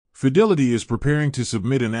Fidelity is preparing to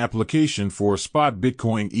submit an application for a spot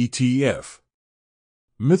Bitcoin ETF.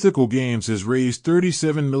 Mythical Games has raised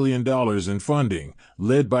 $37 million in funding,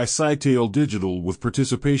 led by Cytail Digital with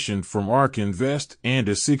participation from ARK Invest and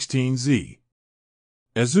A16Z.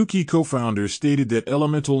 Azuki co-founders stated that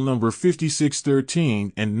elemental number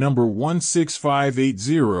 5613 and number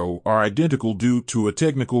 16580 are identical due to a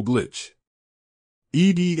technical glitch.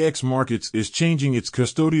 EDX Markets is changing its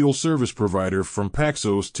custodial service provider from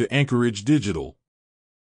Paxos to Anchorage Digital.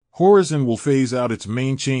 Horizon will phase out its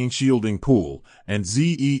main chain shielding pool, and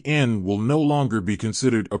ZEN will no longer be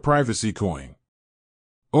considered a privacy coin.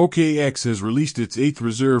 OKX has released its 8th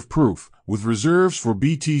reserve proof, with reserves for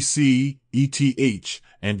BTC, ETH,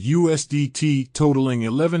 and USDT totaling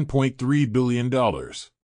 $11.3 billion.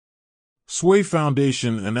 Sway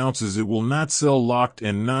Foundation announces it will not sell locked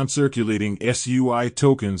and non-circulating SUI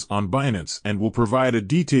tokens on Binance and will provide a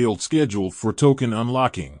detailed schedule for token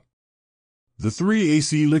unlocking. The three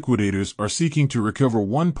AC liquidators are seeking to recover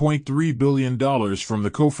 $1.3 billion from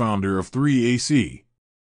the co-founder of 3AC.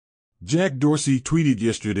 Jack Dorsey tweeted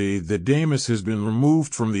yesterday that Damus has been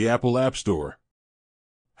removed from the Apple App Store.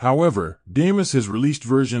 However, Damus has released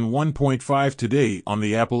version 1.5 today on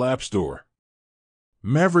the Apple App Store.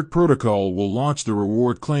 Maverick Protocol will launch the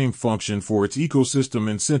reward claim function for its ecosystem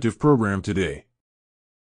incentive program today.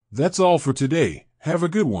 That's all for today. Have a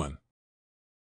good one.